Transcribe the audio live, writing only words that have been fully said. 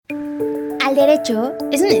Al Derecho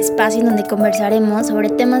es un espacio en donde conversaremos sobre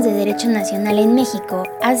temas de derecho nacional en México,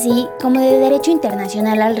 así como de derecho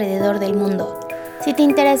internacional alrededor del mundo. Si te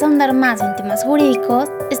interesa ahondar más en temas jurídicos,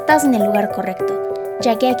 estás en el lugar correcto,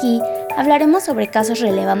 ya que aquí hablaremos sobre casos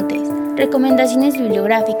relevantes, recomendaciones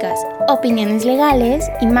bibliográficas, opiniones legales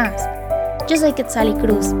y más. Yo soy Quetzali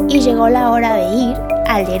Cruz y llegó la hora de ir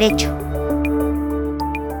al derecho.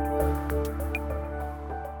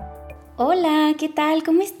 Hola, ¿qué tal?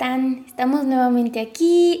 ¿Cómo están? Estamos nuevamente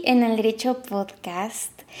aquí en Al Derecho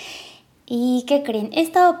Podcast. ¿Y qué creen? He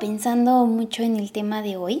estado pensando mucho en el tema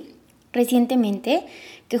de hoy, recientemente,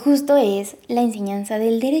 que justo es la enseñanza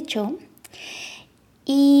del derecho.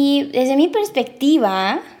 Y desde mi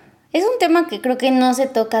perspectiva, es un tema que creo que no se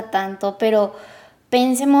toca tanto, pero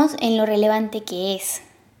pensemos en lo relevante que es.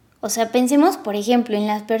 O sea, pensemos, por ejemplo, en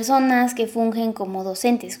las personas que fungen como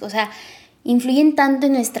docentes. O sea, influyen tanto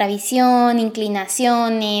en nuestra visión,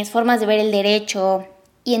 inclinaciones, formas de ver el derecho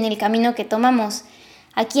y en el camino que tomamos.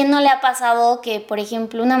 ¿A quién no le ha pasado que, por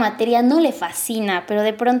ejemplo, una materia no le fascina, pero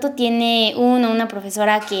de pronto tiene una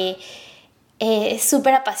profesora que es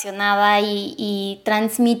súper apasionada y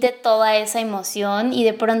transmite toda esa emoción y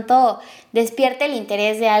de pronto despierta el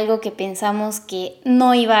interés de algo que pensamos que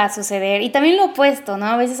no iba a suceder? Y también lo opuesto, ¿no?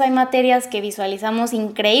 A veces hay materias que visualizamos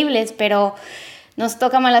increíbles, pero nos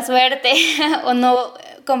toca mala suerte o no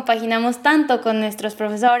compaginamos tanto con nuestros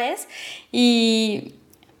profesores y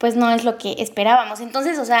pues no es lo que esperábamos.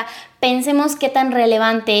 Entonces, o sea, pensemos qué tan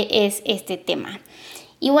relevante es este tema.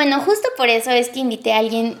 Y bueno, justo por eso es que invité a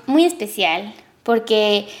alguien muy especial,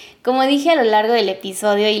 porque como dije a lo largo del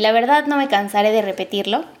episodio, y la verdad no me cansaré de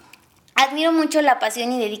repetirlo, admiro mucho la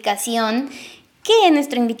pasión y dedicación que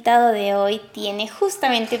nuestro invitado de hoy tiene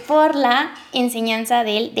justamente por la enseñanza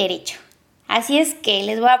del derecho. Así es que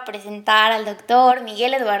les voy a presentar al doctor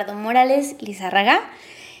Miguel Eduardo Morales Lizárraga.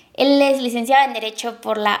 Él es licenciado en Derecho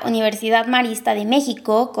por la Universidad Marista de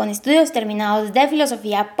México, con estudios terminados de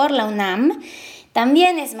Filosofía por la UNAM.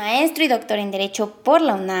 También es maestro y doctor en Derecho por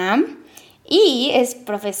la UNAM y es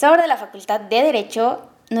profesor de la Facultad de Derecho,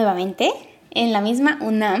 nuevamente, en la misma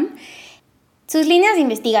UNAM. Sus líneas de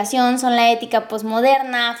investigación son la ética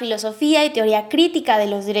posmoderna, filosofía y teoría crítica de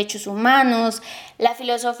los derechos humanos, la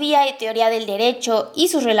filosofía y teoría del derecho y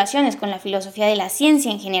sus relaciones con la filosofía de la ciencia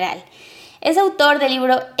en general. Es autor del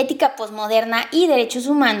libro Ética posmoderna y derechos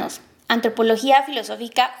humanos, Antropología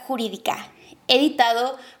filosófica jurídica,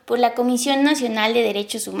 editado por la Comisión Nacional de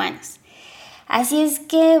Derechos Humanos. Así es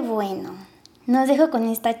que, bueno, nos dejo con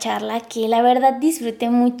esta charla que la verdad disfruté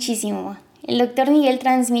muchísimo. El doctor Miguel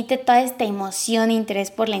transmite toda esta emoción e interés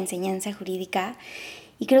por la enseñanza jurídica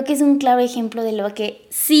y creo que es un claro ejemplo de lo que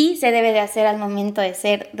sí se debe de hacer al momento de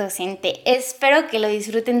ser docente. Espero que lo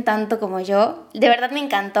disfruten tanto como yo, de verdad me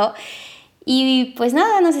encantó. Y pues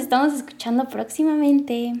nada, nos estamos escuchando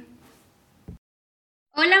próximamente.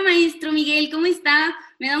 Hola maestro Miguel, ¿cómo está?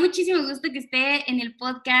 Me da muchísimo gusto que esté en el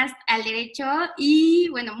podcast Al Derecho y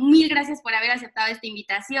bueno, mil gracias por haber aceptado esta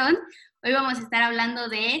invitación. Hoy vamos a estar hablando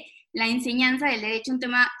de la enseñanza del derecho, un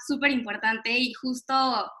tema súper importante, y justo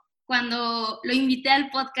cuando lo invité al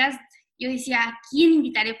podcast, yo decía, ¿a quién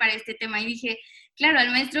invitaré para este tema? Y dije, claro,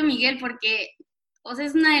 al maestro Miguel, porque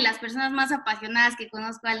es una de las personas más apasionadas que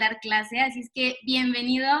conozco al dar clase, así es que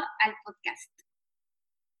bienvenido al podcast.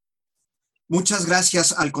 Muchas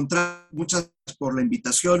gracias, al contrario, muchas gracias por la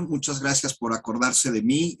invitación, muchas gracias por acordarse de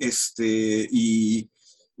mí,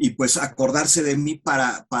 y pues acordarse de mí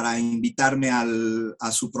para invitarme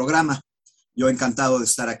a su programa. Yo encantado de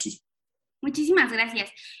estar aquí. Muchísimas gracias.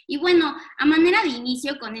 Y bueno, a manera de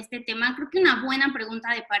inicio con este tema, creo que una buena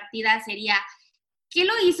pregunta de partida sería, ¿qué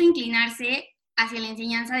lo hizo inclinarse hacia la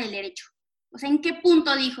enseñanza del derecho? O sea, ¿en qué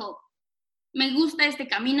punto dijo, me gusta este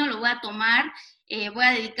camino, lo voy a tomar, voy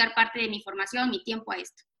a dedicar parte de mi formación, mi tiempo a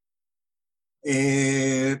esto?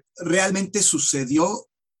 Realmente sucedió.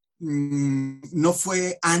 No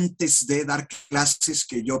fue antes de dar clases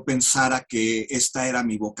que yo pensara que esta era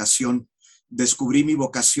mi vocación. Descubrí mi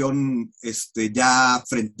vocación ya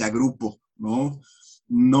frente a grupo, ¿no?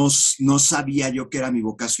 No sabía yo que era mi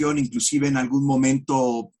vocación, inclusive en algún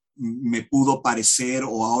momento me pudo parecer,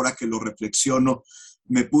 o ahora que lo reflexiono,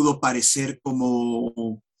 me pudo parecer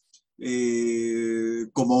como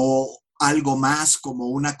algo más, como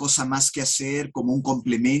una cosa más que hacer, como un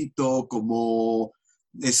complemento, como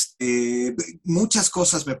muchas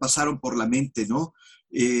cosas me pasaron por la mente, ¿no?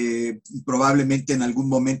 Probablemente en algún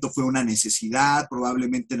momento fue una necesidad,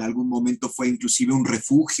 probablemente en algún momento fue inclusive un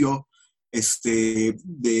refugio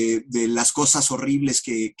de las cosas horribles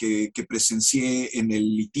que presencié en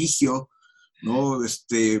el litigio, ¿no?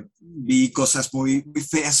 Vi cosas muy, muy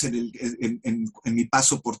feas en mi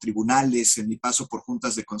paso por tribunales, en mi paso por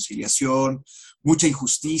juntas de conciliación, mucha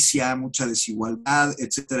injusticia, mucha desigualdad,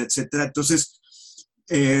 etcétera, etcétera. Entonces,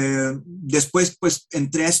 después, pues,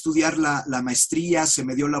 entré a estudiar la maestría, se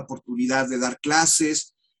me dio la oportunidad de dar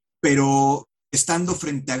clases, pero estando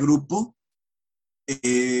frente a grupo,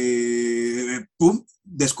 pum,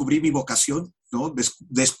 descubrí mi vocación, ¿no?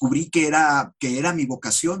 Descubrí que era mi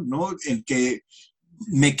vocación, ¿no? El que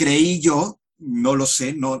me creí yo, no lo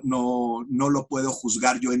sé, no lo puedo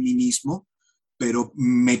juzgar yo en mí mismo, pero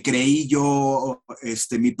me creí yo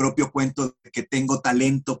mi propio cuento de que tengo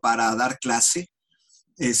talento para dar clase.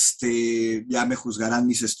 Ya me juzgarán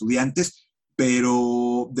mis estudiantes,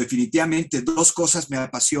 pero definitivamente dos cosas me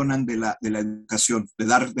apasionan de la educación, de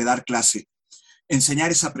dar clase.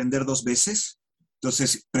 Enseñar es aprender dos veces.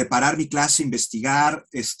 Entonces, preparar mi clase, investigar,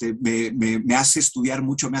 me hace estudiar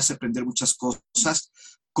mucho, me hace aprender muchas cosas,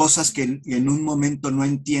 cosas que en un momento no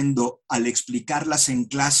entiendo, al explicarlas en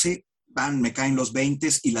clase, me caen los 20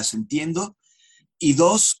 y las entiendo. Y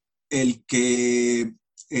dos, el que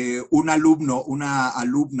un alumno, una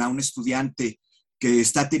alumna, un estudiante que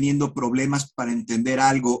está teniendo problemas para entender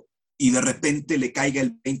algo y de repente le caiga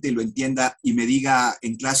el 20 y lo entienda y me diga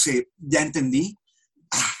en clase, ya entendí,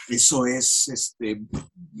 eso es,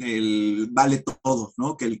 vale todo,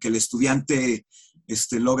 ¿no? Que el estudiante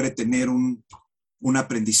logre tener un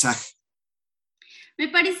aprendizaje. Me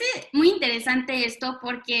parece muy interesante esto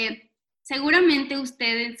porque seguramente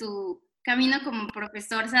usted en su camino como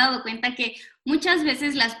profesor se ha dado cuenta que muchas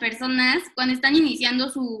veces las personas cuando están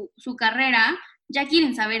iniciando su carrera ya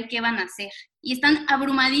quieren saber qué van a hacer y están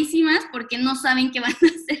abrumadísimas porque no saben qué van a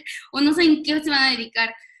hacer o no saben qué se van a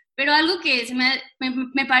dedicar. Pero algo que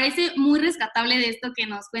me parece muy rescatable de esto que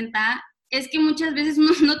nos cuenta es que muchas veces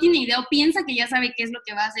uno no tiene idea o piensa que ya sabe qué es lo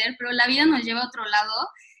que va a hacer, pero la vida nos lleva a otro lado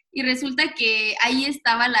y resulta que ahí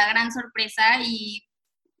estaba la gran sorpresa y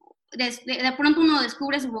de pronto uno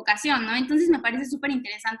descubre su vocación, ¿no? Entonces me parece súper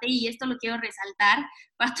interesante y esto lo quiero resaltar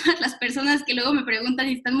para todas las personas que luego me preguntan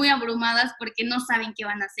y están muy abrumadas porque no saben qué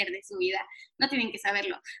van a hacer de su vida. No tienen que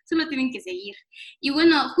saberlo, solo tienen que seguir. Y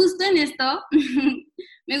bueno, justo en esto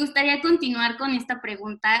me gustaría continuar con esta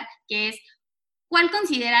pregunta que es, ¿cuál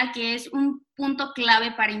considera que es un punto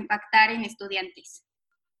clave para impactar en estudiantes?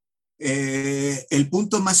 El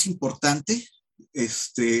punto más importante,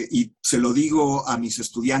 y se lo digo a mis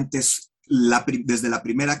estudiantes desde la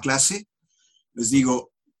primera clase, les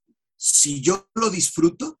digo, si yo lo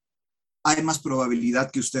disfruto, hay más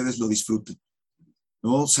probabilidad que ustedes lo disfruten,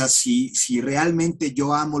 ¿no? O sea, si realmente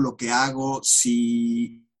yo amo lo que hago,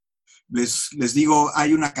 si les digo,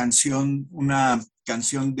 hay una canción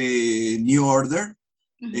de New Order,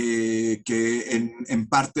 que en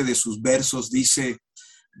parte de sus versos dice,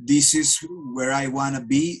 this is where I want to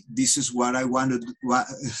be, this is what I want to do,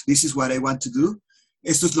 this is what I want to do.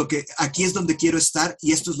 Esto es lo que, aquí es donde quiero estar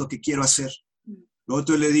y esto es lo que quiero hacer.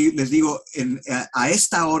 Luego les digo, a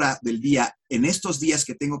esta hora del día, en estos días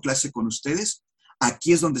que tengo clase con ustedes,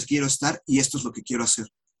 aquí es donde quiero estar y esto es lo que quiero hacer,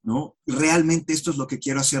 ¿no? Realmente esto es lo que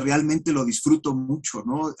quiero hacer, realmente lo disfruto mucho,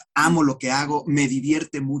 ¿no? Amo lo que hago, me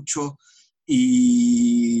divierte mucho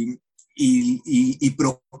y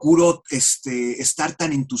procuro estar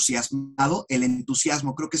tan entusiasmado. El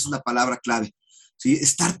entusiasmo, creo que esa es la palabra clave, ¿sí?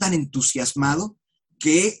 Estar tan entusiasmado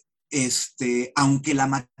que aunque la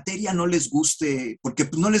materia no les guste, porque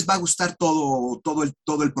no les va a gustar todo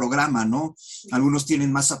el programa, ¿no? Algunos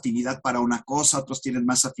tienen más afinidad para una cosa, otros tienen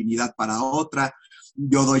más afinidad para otra.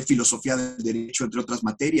 Yo doy filosofía del derecho, entre otras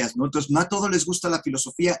materias, ¿no? Entonces, no a todos les gusta la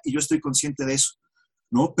filosofía y yo estoy consciente de eso,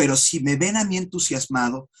 ¿no? Pero si me ven a mí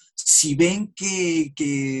entusiasmado, si ven que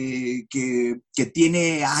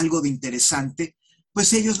tiene algo de interesante,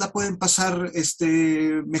 pues ellos la pueden pasar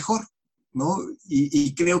mejor, ¿no?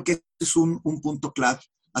 Y creo que es un punto clave,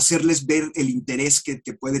 hacerles ver el interés que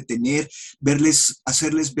puede tener,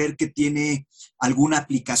 hacerles ver que tiene alguna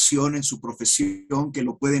aplicación en su profesión, que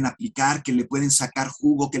lo pueden aplicar, que le pueden sacar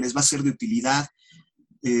jugo, que les va a ser de utilidad,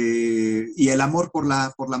 y el amor por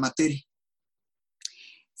la materia.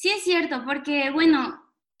 Sí, es cierto, porque, bueno,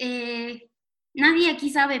 nadie aquí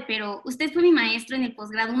sabe, pero usted fue mi maestro en el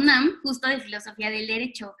posgrado UNAM, justo de Filosofía del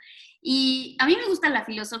Derecho. Y a mí me gusta la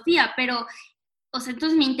filosofía, pero, o sea,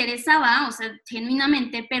 entonces me interesaba, o sea,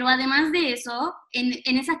 genuinamente, pero además de eso,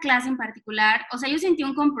 en esa clase en particular, o sea, yo sentí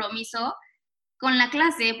un compromiso con la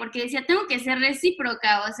clase, porque decía, tengo que ser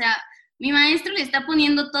recíproca, o sea, mi maestro le está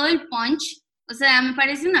poniendo todo el punch, o sea, me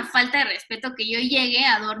parece una falta de respeto que yo llegue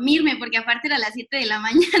a dormirme, porque aparte era a las 7 de la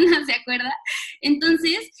mañana, ¿se acuerda?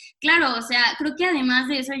 Entonces, claro, o sea, creo que además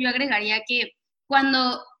de eso yo agregaría que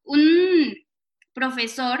cuando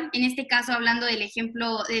profesor, en este caso hablando del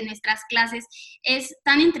ejemplo de nuestras clases, es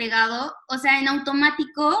tan entregado, o sea, en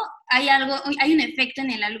automático hay un efecto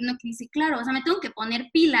en el alumno que dice, claro, o sea, me tengo que poner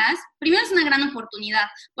pilas. Primero es una gran oportunidad,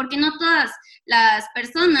 porque no todas las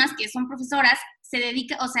personas que son profesoras se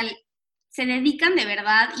dedican de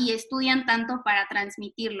verdad y estudian tanto para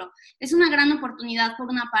transmitirlo. Es una gran oportunidad por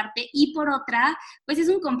una parte y por otra, pues es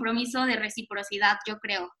un compromiso de reciprocidad, yo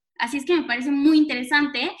creo. Así es que me parece muy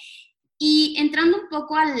interesante. Y entrando un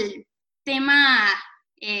poco al tema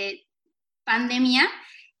eh, pandemia,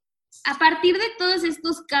 a partir de todos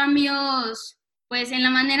estos cambios, pues en la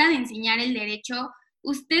manera de enseñar el derecho,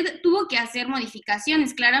 usted tuvo que hacer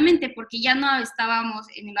modificaciones, claramente, porque ya no estábamos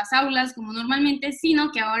en las aulas como normalmente,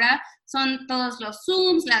 sino que ahora son todos los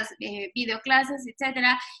Zooms, las videoclases,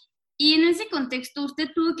 etcétera. Y en ese contexto, usted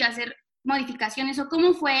tuvo que hacer modificaciones, o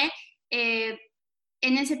cómo fue eh,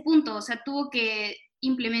 en ese punto, o sea, tuvo que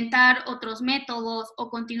implementar otros métodos o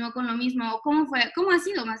continuó con lo mismo, o cómo fue, cómo ha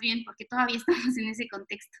sido más bien, porque todavía estamos en ese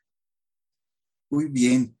contexto. Muy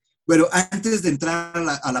bien. Bueno, antes de entrar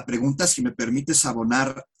a la pregunta, si me permites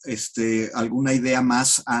abonar alguna idea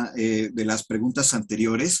más de las preguntas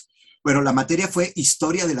anteriores. Bueno, la materia fue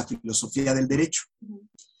Historia de la Filosofía del Derecho.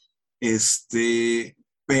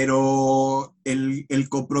 Pero el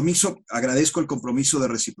compromiso, agradezco el compromiso de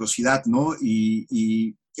reciprocidad, ¿no?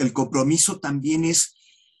 Y el compromiso también es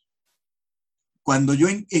cuando yo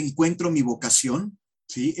encuentro mi vocación,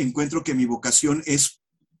 ¿sí? Encuentro que mi vocación es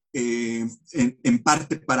en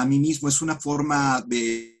parte para mí mismo, es una forma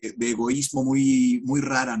de egoísmo muy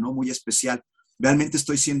rara, ¿no? Muy especial. Realmente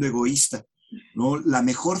estoy siendo egoísta, ¿no? La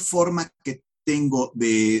mejor forma que tengo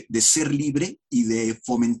de ser libre y de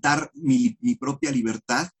fomentar mi propia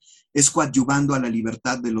libertad es coadyuvando a la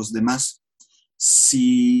libertad de los demás.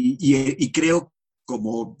 Y creo,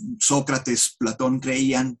 como Sócrates, Platón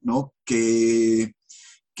creían, ¿no? Que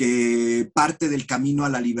parte del camino a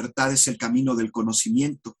la libertad es el camino del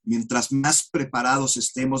conocimiento. Mientras más preparados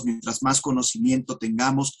estemos, mientras más conocimiento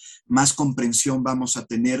tengamos, más comprensión vamos a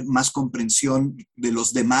tener, más comprensión de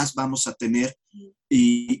los demás vamos a tener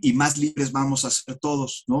y más libres vamos a ser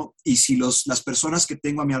todos, ¿no? Y si las personas que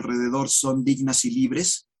tengo a mi alrededor son dignas y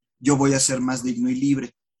libres, yo voy a ser más digno y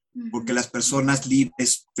libre, porque las personas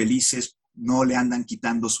libres, felices, no le andan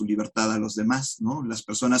quitando su libertad a los demás, ¿no? Las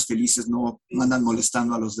personas felices no andan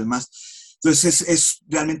molestando a los demás. Entonces es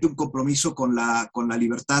realmente un compromiso con la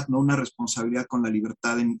libertad, ¿no? Una responsabilidad con la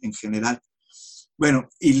libertad en general. Bueno,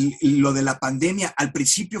 y lo de la pandemia, al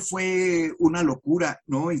principio fue una locura,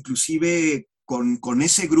 ¿no? Inclusive con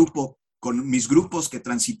ese grupo, con mis grupos que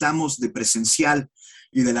transitamos de presencial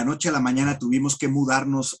y de la noche a la mañana tuvimos que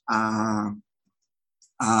mudarnos a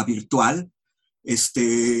virtual,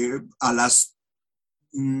 a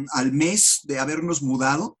al mes de habernos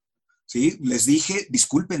mudado, ¿sí? Les dije,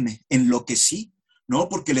 discúlpenme, enloquecí, ¿no?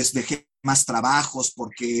 Porque les dejé más trabajos,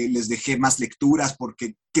 porque les dejé más lecturas,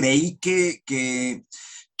 porque creí que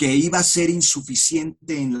iba a ser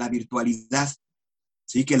insuficiente en la virtualidad,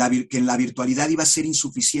 ¿sí? Que en la virtualidad iba a ser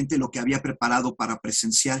insuficiente lo que había preparado para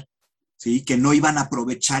presencial, ¿sí? Que no iban a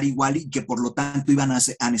aprovechar igual y que por lo tanto iban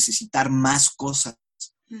a necesitar más cosas.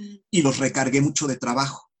 Y los recargué mucho de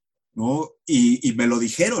trabajo, ¿no? Y me lo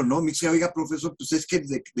dijeron, ¿no? Me dice, oiga, profesor, pues es que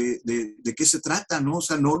de qué se trata, ¿no? O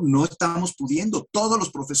sea, no estamos pudiendo. Todos los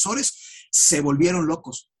profesores se volvieron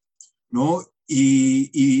locos, ¿no?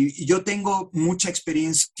 Y yo tengo mucha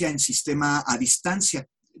experiencia en sistema a distancia.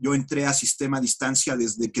 Yo entré a sistema a distancia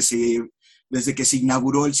desde que se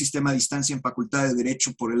inauguró el sistema a distancia en Facultad de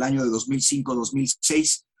Derecho por el año de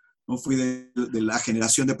 2005-2006. ¿No? Fui de la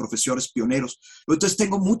generación de profesores pioneros. Entonces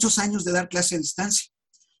tengo muchos años de dar clase a distancia,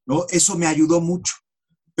 ¿no? Eso me ayudó mucho,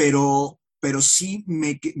 pero sí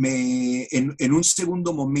en un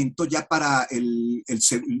segundo momento, ya para el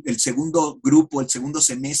segundo grupo, el segundo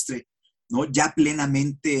semestre, ¿no? Ya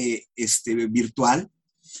plenamente virtual,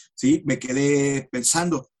 ¿sí? Me quedé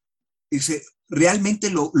pensando, dice,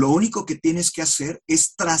 realmente lo único que tienes que hacer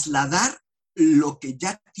es trasladar lo que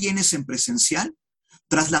ya tienes en presencial,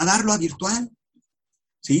 trasladarlo a virtual,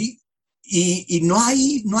 ¿sí? Y no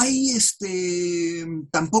hay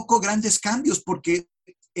tampoco grandes cambios porque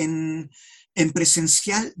en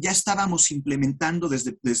presencial ya estábamos implementando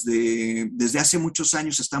desde hace muchos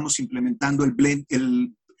años estamos implementando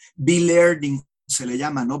el B-Learning, se le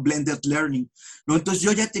llama, ¿no? Blended Learning, ¿no? Entonces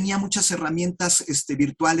yo ya tenía muchas herramientas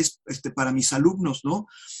virtuales para mis alumnos, ¿no?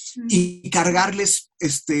 Y cargarles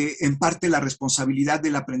en parte la responsabilidad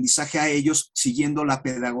del aprendizaje a ellos siguiendo la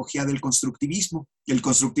pedagogía del constructivismo y el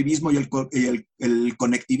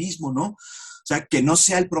conectivismo, ¿no? O sea, que no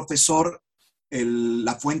sea el profesor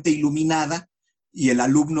la fuente iluminada y el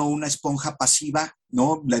alumno una esponja pasiva,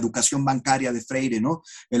 ¿no? La educación bancaria de Freire, ¿no?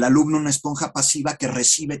 El alumno una esponja pasiva que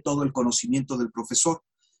recibe todo el conocimiento del profesor,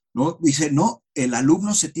 ¿no? Dice, no, el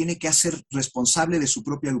alumno se tiene que hacer responsable de su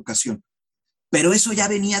propia educación. Pero eso ya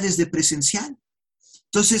venía desde presencial.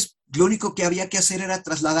 Entonces, lo único que había que hacer era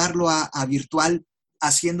trasladarlo a virtual,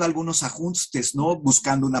 haciendo algunos ajustes, ¿no?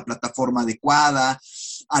 Buscando una plataforma adecuada,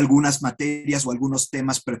 algunas materias o algunos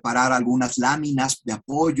temas, preparar algunas láminas de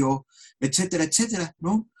apoyo, etcétera, etcétera,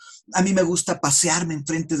 ¿no? A mí me gusta pasearme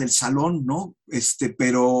enfrente del salón, ¿no?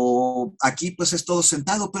 Pero aquí pues es todo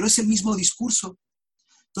sentado, pero es el mismo discurso.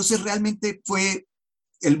 Entonces realmente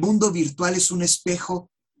el mundo virtual es un espejo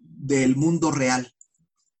del mundo real.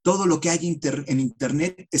 Todo lo que hay en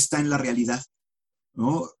Internet está en la realidad,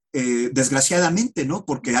 ¿no? Desgraciadamente, ¿no?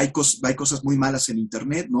 Porque hay cosas muy malas en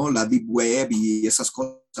Internet, ¿no? La Deep Web y esas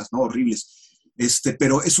cosas, ¿no? Horribles.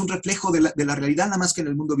 Pero es un reflejo de la realidad, nada más que en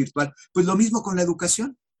el mundo virtual. Pues lo mismo con la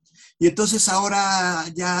educación. Y entonces ahora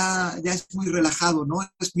ya es muy relajado, ¿no?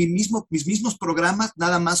 Es mis mismos programas,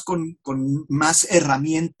 nada más con más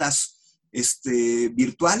herramientas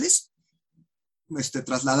virtuales,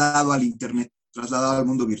 trasladado al Internet, trasladado al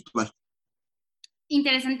mundo virtual.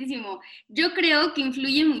 Interesantísimo. Yo creo que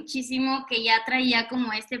influye muchísimo que ya traía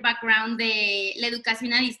como este background de la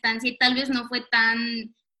educación a distancia y tal vez no fue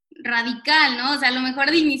tan radical, ¿no? O sea, a lo mejor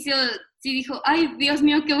de inicio sí dijo, ay, Dios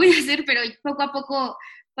mío, ¿qué voy a hacer? Pero poco a poco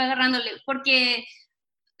fue agarrándole, porque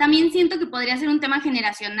también siento que podría ser un tema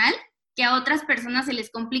generacional, que a otras personas se les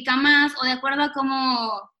complica más o de acuerdo a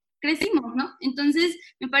cómo crecimos, ¿no? Entonces,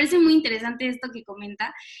 me parece muy interesante esto que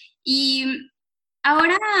comenta. Y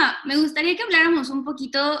ahora me gustaría que habláramos un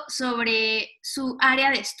poquito sobre su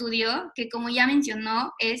área de estudio, que como ya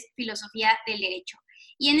mencionó es filosofía del derecho.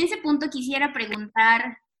 Y en ese punto quisiera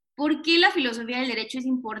preguntar, ¿por qué la filosofía del derecho es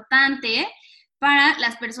importante para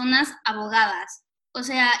las personas abogadas? O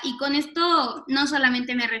sea, y con esto no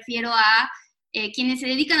solamente me refiero a quienes se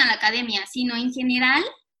dedican a la academia, sino en general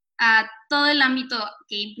a todo el ámbito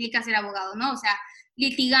que implica ser abogado, ¿no? O sea,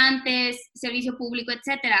 litigantes, servicio público,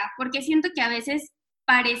 etcétera, porque siento que a veces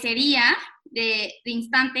parecería de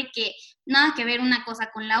instante que nada que ver una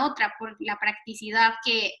cosa con la otra por la practicidad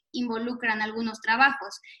que involucran algunos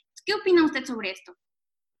trabajos. ¿Qué opina usted sobre esto?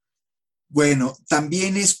 Bueno,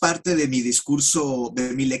 también es parte de mi discurso,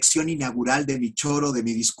 de mi lección inaugural, de mi choro, de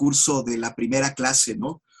mi discurso de la primera clase,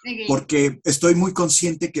 ¿no? Okay. Porque estoy muy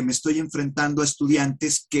consciente que me estoy enfrentando a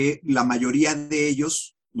estudiantes que la mayoría de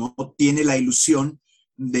ellos no tiene la ilusión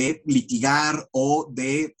de litigar o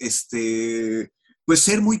de, pues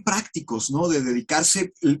ser muy prácticos, ¿no? De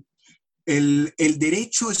dedicarse. El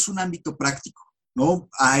derecho es un ámbito práctico. ¿No?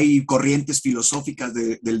 Hay corrientes filosóficas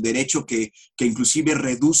del derecho que inclusive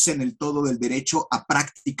reducen el todo del derecho a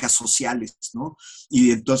prácticas sociales, ¿no?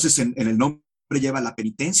 Y entonces en el nombre lleva la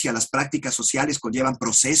penitencia, las prácticas sociales conllevan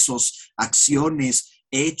procesos, acciones,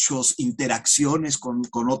 hechos, interacciones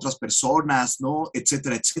con otras personas, ¿no?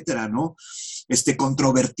 Etcétera, etcétera, ¿no?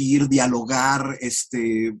 Controvertir, dialogar,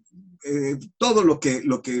 todo lo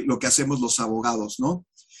que hacemos los abogados, ¿no?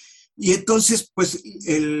 Y entonces, pues,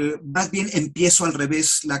 más bien empiezo al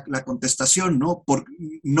revés la contestación, ¿no?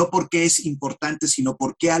 No porque es importante, sino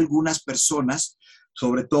porque algunas personas,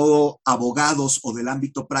 sobre todo abogados o del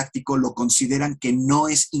ámbito práctico, lo consideran que no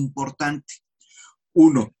es importante.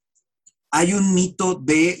 Uno, hay un mito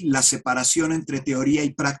de la separación entre teoría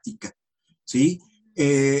y práctica, ¿sí?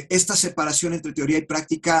 Esta separación entre teoría y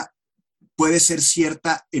práctica puede ser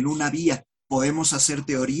cierta en una vía. Podemos hacer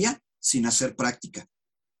teoría sin hacer práctica.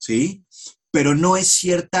 ¿Sí? Pero no es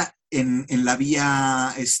cierta en la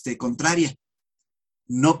vía contraria.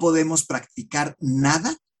 No podemos practicar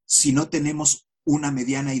nada si no tenemos una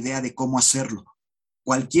mediana idea de cómo hacerlo.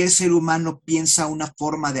 Cualquier ser humano piensa una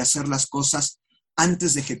forma de hacer las cosas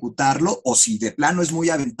antes de ejecutarlo, o si de plano es muy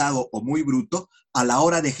aventado o muy bruto, a la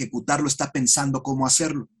hora de ejecutarlo está pensando cómo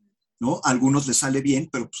hacerlo, ¿no? A algunos les sale bien,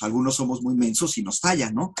 pero pues algunos somos muy mensos y nos falla,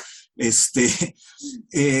 ¿no?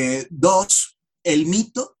 Dos, el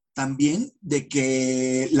mito también de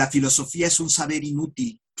que la filosofía es un saber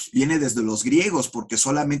inútil. Viene desde los griegos, porque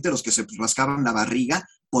solamente los que se rascaban la barriga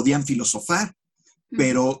podían filosofar,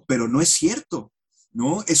 pero no es cierto,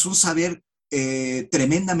 ¿no? Es un saber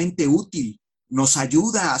tremendamente útil, nos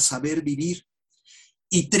ayuda a saber vivir.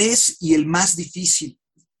 Y tres, y el más difícil,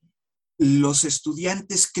 los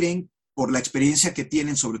estudiantes creen, por la experiencia que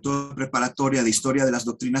tienen, sobre todo preparatoria de historia de las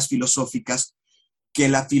doctrinas filosóficas, que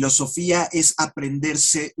la filosofía es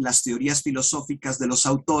aprenderse las teorías filosóficas de los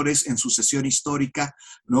autores en sucesión histórica,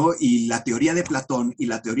 ¿no? Y la teoría de Platón, y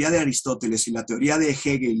la teoría de Aristóteles, y la teoría de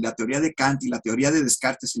Hegel, y la teoría de Kant, y la teoría de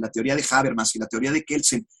Descartes, y la teoría de Habermas, y la teoría de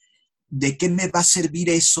Kelsen, ¿de qué me va a servir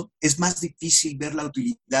eso? Es más difícil ver la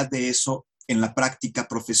utilidad de eso en la práctica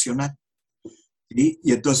profesional. ¿Sí?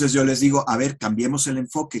 Y entonces yo les digo, a ver, cambiemos el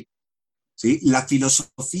enfoque. ¿Sí? La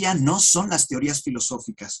filosofía no son las teorías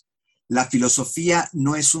filosóficas. La filosofía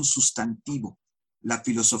no es un sustantivo. La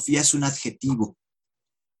filosofía es un adjetivo.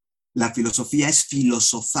 La filosofía es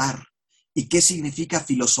filosofar. ¿Y qué significa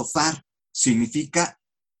filosofar? Significa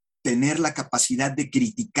tener la capacidad de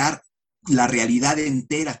criticar la realidad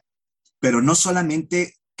entera, pero no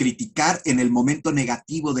solamente criticar en el momento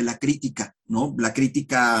negativo de la crítica, ¿no? La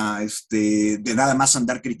crítica de nada más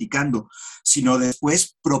andar criticando, sino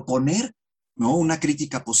después proponer, ¿no? Una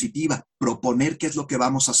crítica positiva, proponer qué es lo que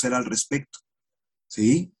vamos a hacer al respecto,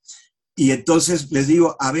 ¿sí? Y entonces les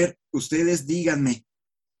digo, a ver, ustedes díganme,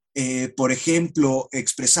 por ejemplo,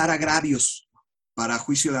 expresar agravios para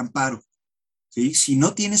juicio de amparo. ¿Sí? Si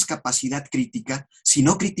no tienes capacidad crítica, si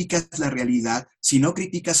no criticas la realidad, si no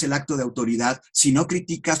criticas el acto de autoridad, si no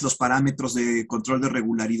criticas los parámetros de control de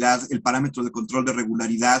regularidad, el parámetro de control de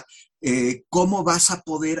regularidad, ¿cómo vas a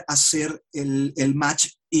poder hacer el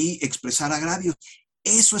match y expresar agravios?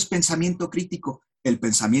 Eso es pensamiento crítico. El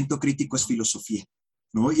pensamiento crítico es filosofía,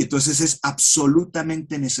 ¿no? Y entonces es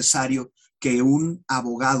absolutamente necesario que un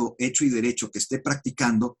abogado hecho y derecho que esté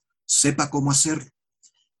practicando sepa cómo hacerlo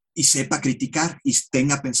y sepa criticar y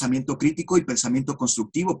tenga pensamiento crítico y pensamiento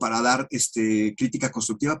constructivo para dar, crítica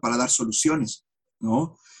constructiva para dar soluciones,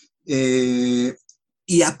 ¿no?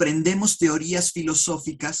 Y aprendemos teorías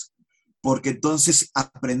filosóficas porque entonces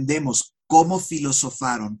aprendemos cómo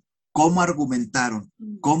filosofaron, cómo argumentaron,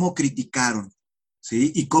 cómo criticaron,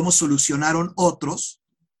 ¿sí? Y cómo solucionaron otros,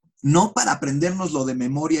 no para aprendernos lo de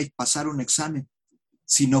memoria y pasar un examen,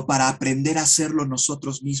 sino para aprender a hacerlo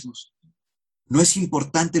nosotros mismos. No es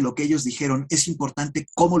importante lo que ellos dijeron, es importante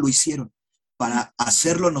cómo lo hicieron para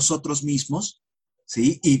hacerlo nosotros mismos,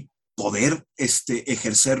 ¿sí? Y poder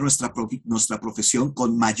ejercer nuestra profesión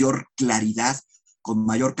con mayor claridad, con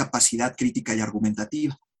mayor capacidad crítica y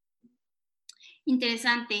argumentativa.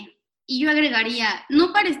 Interesante. Y yo agregaría,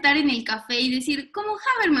 no para estar en el café y decir, como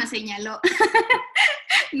Habermas señaló,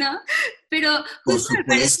 ¿no? Pero Por justo me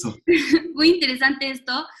parece supuesto. muy interesante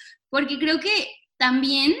esto, porque creo que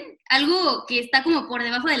también algo que está como por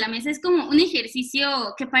debajo de la mesa es como un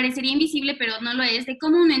ejercicio que parecería invisible, pero no lo es, de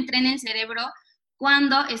cómo uno entrena el cerebro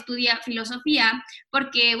cuando estudia filosofía,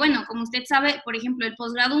 porque, bueno, como usted sabe, por ejemplo, el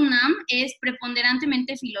posgrado UNAM es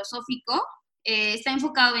preponderantemente filosófico, está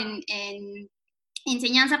enfocado en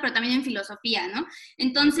enseñanza, pero también en filosofía, ¿no?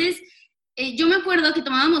 Entonces, yo me acuerdo que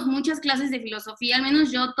tomábamos muchas clases de filosofía, al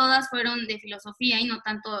menos yo todas fueron de filosofía y no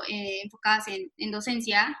tanto enfocadas en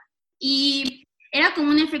docencia, y era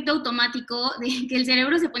como un efecto automático de que el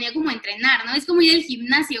cerebro se ponía como a entrenar, ¿no? Es como ir al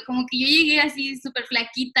gimnasio, como que yo llegué así súper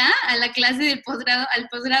flaquita a la clase del posgrado, al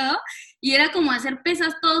posgrado, y era como hacer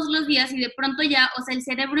pesas todos los días y de pronto ya, o sea, el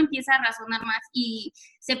cerebro empieza a razonar más y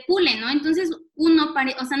se pule, ¿no? Entonces uno,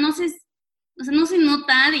 o sea, no se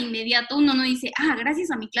nota de inmediato, uno no dice,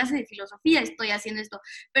 gracias a mi clase de filosofía estoy haciendo esto,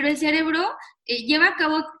 pero el cerebro lleva a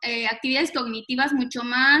cabo actividades cognitivas mucho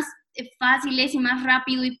más fáciles y más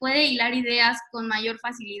rápido y puede hilar ideas con mayor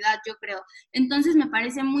facilidad, yo creo. Entonces me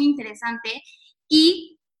parece muy interesante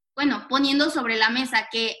y, bueno, poniendo sobre la mesa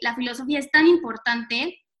que la filosofía es tan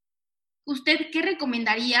importante, ¿usted qué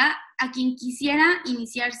recomendaría a quien quisiera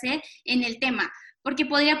iniciarse en el tema? Porque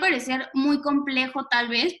podría parecer muy complejo tal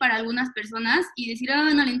vez para algunas personas y decir,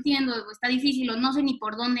 no lo entiendo, o está difícil, o no sé ni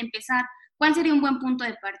por dónde empezar. ¿Cuál sería un buen punto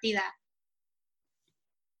de partida?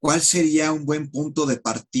 ¿Cuál sería un buen punto de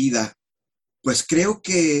partida? Pues creo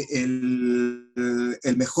que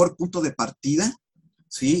el mejor punto de partida,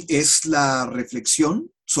 ¿sí? Es la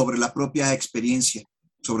reflexión sobre la propia experiencia,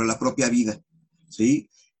 sobre la propia vida, ¿sí?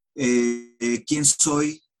 ¿Quién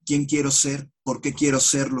soy? ¿Quién quiero ser? ¿Por qué quiero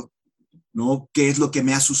serlo? ¿No? ¿Qué es lo que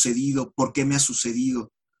me ha sucedido? ¿Por qué me ha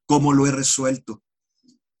sucedido? ¿Cómo lo he resuelto?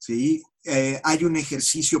 ¿Sí? Hay un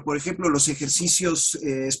ejercicio, por ejemplo, los ejercicios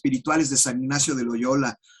espirituales de San Ignacio de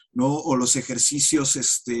Loyola, ¿no? O los ejercicios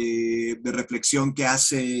de reflexión que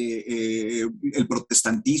hace el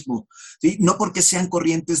protestantismo, ¿sí? No porque sean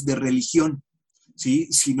corrientes de religión, ¿sí?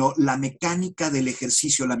 Sino la mecánica del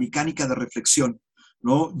ejercicio, la mecánica de reflexión,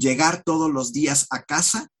 ¿no? Llegar todos los días a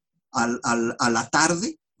casa a la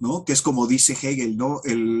tarde, ¿no? Que es como dice Hegel, ¿no?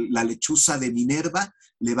 La lechuza de Minerva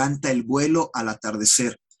levanta el vuelo al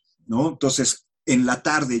atardecer, ¿no? Entonces, en la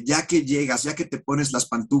tarde, ya que llegas, ya que te pones las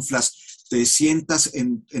pantuflas, te sientas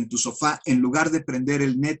en tu sofá, en lugar de prender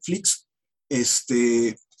el Netflix,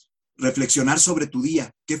 reflexionar sobre tu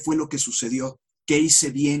día, qué fue lo que sucedió, qué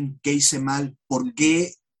hice bien, qué hice mal, por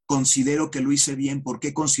qué considero que lo hice bien, por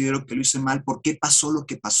qué considero que lo hice mal, por qué pasó lo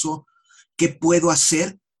que pasó, ¿qué puedo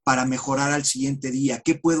hacer para mejorar al siguiente día?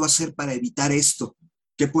 ¿Qué puedo hacer para evitar esto?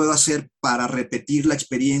 ¿Qué puedo hacer para repetir la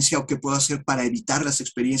experiencia o qué puedo hacer para evitar las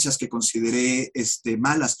experiencias que consideré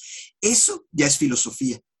malas? Eso ya es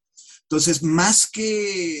filosofía. Entonces, más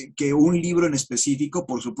que un libro en específico,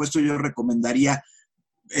 por supuesto yo recomendaría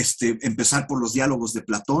empezar por los diálogos de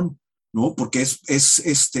Platón, ¿no? Porque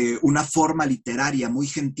es una forma literaria muy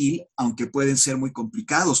gentil, aunque pueden ser muy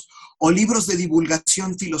complicados. O libros de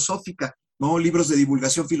divulgación filosófica, ¿no? Libros de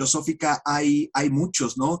divulgación filosófica hay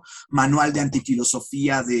muchos, ¿no? Manual de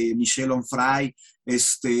Antifilosofía de Michel Onfray,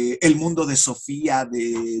 El mundo de Sofía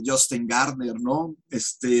de Justin Gardner, ¿no?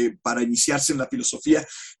 Para iniciarse en la filosofía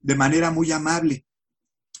de manera muy amable.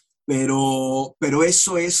 Pero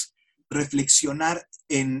eso es reflexionar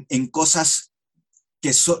en cosas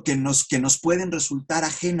que nos pueden resultar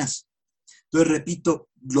ajenas. Entonces, repito,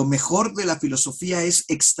 lo mejor de la filosofía es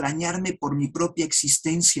extrañarme por mi propia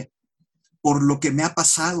existencia, por lo que me ha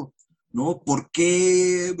pasado, ¿no? ¿Por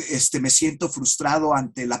qué me siento frustrado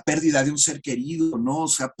ante la pérdida de un ser querido, ¿no? O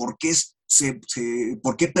sea, ¿por qué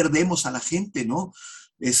perdemos a la gente, ¿no?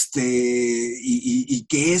 Y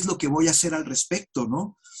qué es lo que voy a hacer al respecto,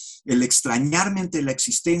 ¿no? El extrañarme ante la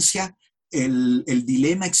existencia, el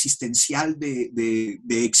dilema existencial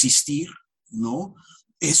de existir, ¿no?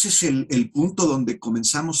 Ese es el punto donde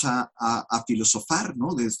comenzamos a filosofar,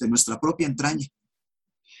 ¿no? Desde nuestra propia entraña.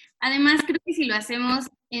 Además, creo que si lo hacemos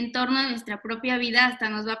en torno a nuestra propia vida, hasta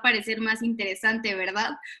nos va a parecer más interesante,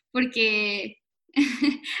 ¿verdad? Porque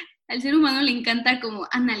al ser humano le encanta como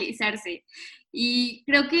analizarse. Y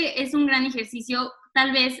creo que es un gran ejercicio,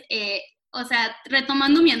 tal vez, o sea,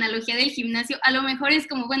 retomando mi analogía del gimnasio, a lo mejor es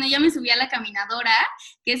como, bueno, ya me subí a la caminadora,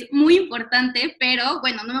 que es muy importante, pero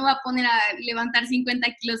bueno, no me voy a poner a levantar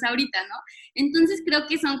 50 kilos ahorita, ¿no? Entonces creo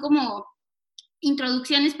que son como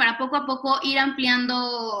introducciones para poco a poco ir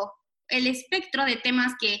ampliando el espectro de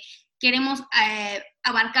temas que queremos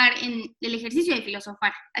abarcar en el ejercicio de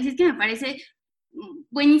filosofar. Así es que me parece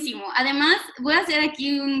buenísimo. Además, voy a hacer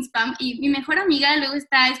aquí un spam y mi mejor amiga luego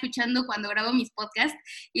está escuchando cuando grabo mis podcasts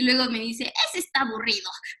y luego me dice, ese está aburrido,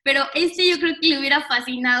 pero yo creo que le hubiera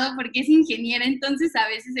fascinado porque es ingeniera, entonces a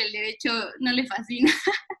veces el derecho no le fascina,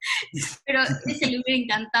 pero le hubiera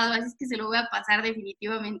encantado, así es que se lo voy a pasar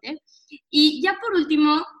definitivamente. Y ya por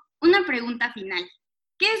último, una pregunta final.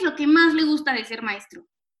 ¿Qué es lo que más le gusta de ser maestro?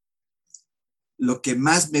 Lo que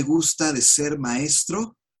más me gusta de ser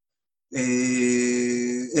maestro,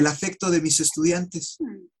 el afecto de mis estudiantes.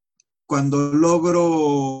 Cuando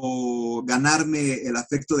logro ganarme el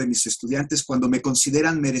afecto de mis estudiantes, cuando me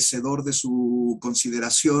consideran merecedor de su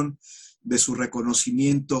consideración, de su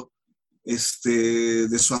reconocimiento,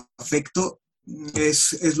 de su afecto,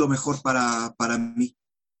 es lo mejor para mí,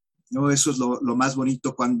 ¿no? Eso es lo más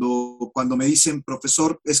bonito cuando me dicen,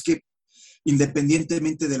 profesor, es que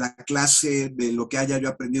independientemente de la clase, de lo que haya yo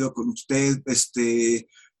aprendido con usted,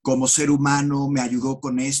 como ser humano, me ayudó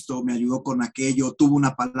con esto, me ayudó con aquello, tuvo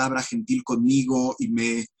una palabra gentil conmigo y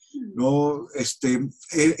 ¿no?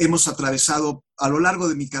 Hemos atravesado a lo largo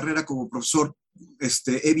de mi carrera como profesor,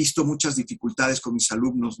 he visto muchas dificultades con mis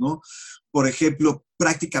alumnos, ¿no? Por ejemplo,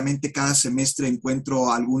 prácticamente cada semestre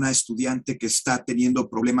encuentro a alguna estudiante que está teniendo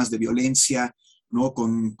problemas de violencia, ¿no?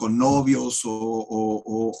 Con novios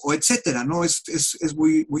o etcétera, ¿no? Es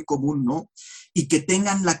muy, muy común, ¿no? Y que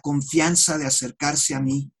tengan la confianza de acercarse a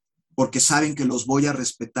mí porque saben que los voy a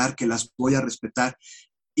respetar, que las voy a respetar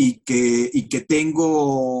y que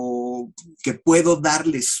puedo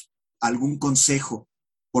darles algún consejo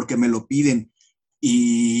porque me lo piden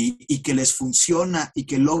y que les funciona y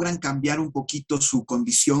que logran cambiar un poquito su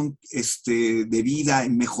condición de vida,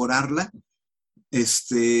 en mejorarla,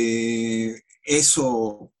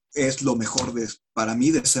 eso es lo mejor para mí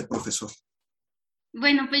de ser profesor.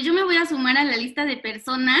 Bueno, pues yo me voy a sumar a la lista de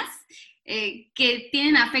personas que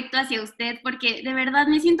tienen afecto hacia usted, porque de verdad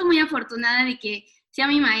me siento muy afortunada de que sea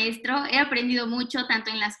mi maestro. He aprendido mucho, tanto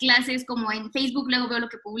en las clases como en Facebook, luego veo lo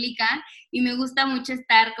que publica, y me gusta mucho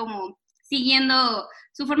estar como siguiendo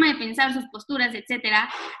su forma de pensar, sus posturas, etcétera.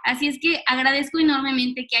 Así es que agradezco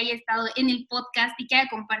enormemente que haya estado en el podcast y que haya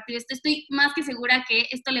compartido esto. Estoy más que segura que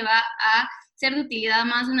esto le va a ser de utilidad a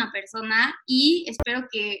más de una persona y espero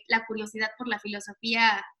que la curiosidad por la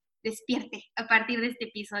filosofía despierte a partir de este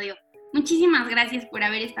episodio. Muchísimas gracias por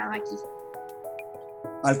haber estado aquí.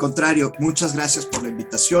 Al contrario, muchas gracias por la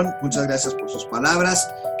invitación, muchas gracias por sus palabras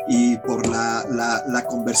y por la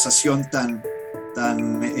conversación tan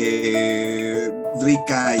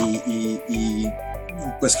rica y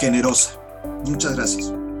pues generosa. Muchas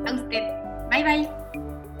gracias. A usted. Bye, bye.